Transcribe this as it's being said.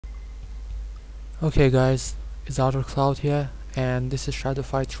Okay guys, it's Outer Cloud here, and this is Shadow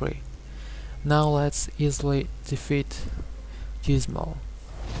Fight 3. Now let's easily defeat GIZMO.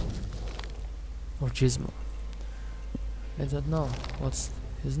 Or GIZMO. I don't know what's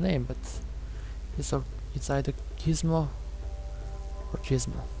his name, but it's either GIZMO or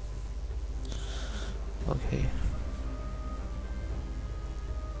GIZMO. Okay.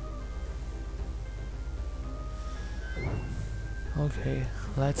 Okay,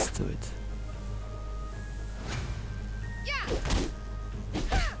 let's do it.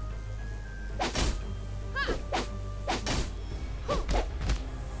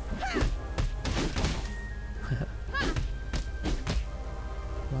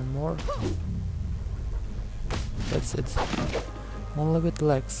 One more. That's it. Only with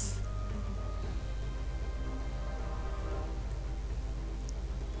legs.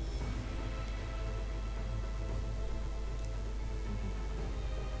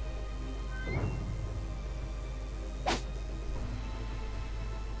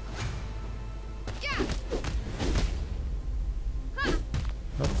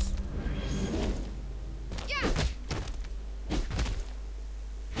 Oops.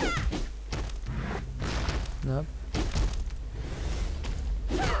 Nope.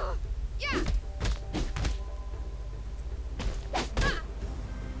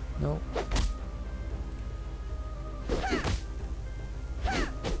 No.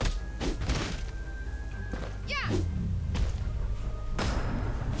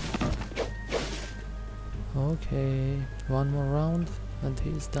 Okay, one more round and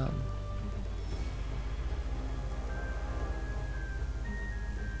he's done.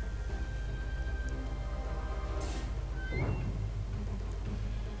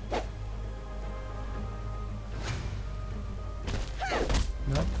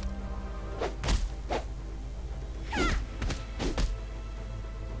 Nope.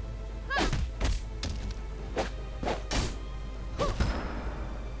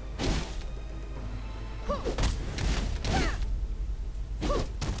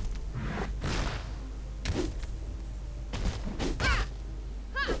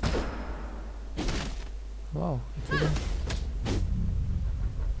 Wow, it didn't.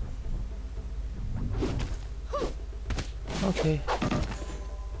 Okay.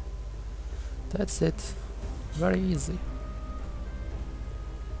 That's it. Very easy.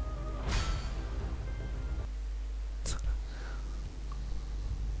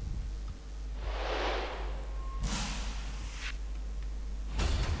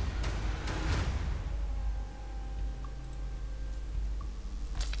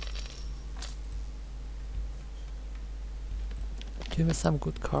 Give me some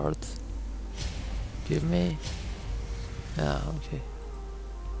good cards. Give me. Yeah, okay.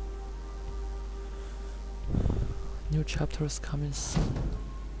 New chapters coming soon.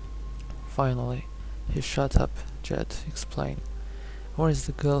 Finally, he shut up. Jet explained. Where is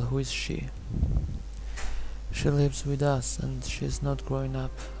the girl? Who is she? She lives with us and she's not growing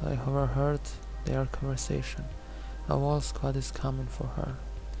up. I overheard their conversation. A whole squad is coming for her.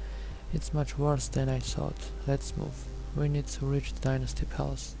 It's much worse than I thought. Let's move. We need to reach the Dynasty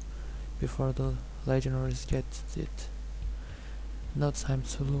Palace before the legionaries get it. No time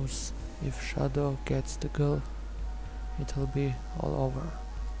to lose. If Shadow gets the girl, it'll be all over.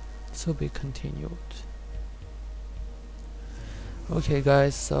 To be continued. Okay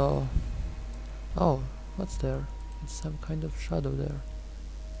guys, so... Oh, what's there? It's some kind of shadow there.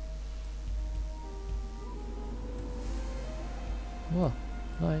 Wow,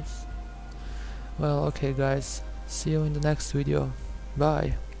 nice. Well, okay guys, see you in the next video.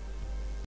 Bye.